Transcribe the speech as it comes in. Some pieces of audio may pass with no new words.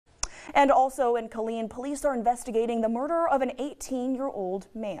And also in Killeen, police are investigating the murder of an 18-year-old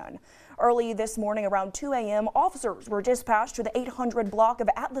man. Early this morning around 2 a.m., officers were dispatched to the 800 block of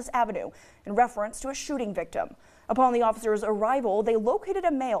Atlas Avenue in reference to a shooting victim. Upon the officers' arrival, they located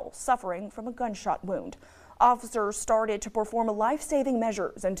a male suffering from a gunshot wound. Officers started to perform life-saving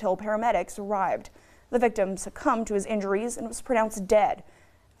measures until paramedics arrived. The victim succumbed to his injuries and was pronounced dead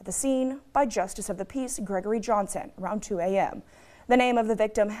at the scene by Justice of the Peace Gregory Johnson around 2 a.m. The name of the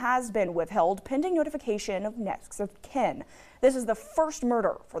victim has been withheld pending notification of next of kin. This is the first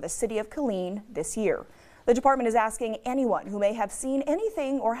murder for the city of Killeen this year. The department is asking anyone who may have seen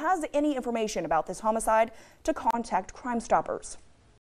anything or has any information about this homicide to contact Crime Stoppers.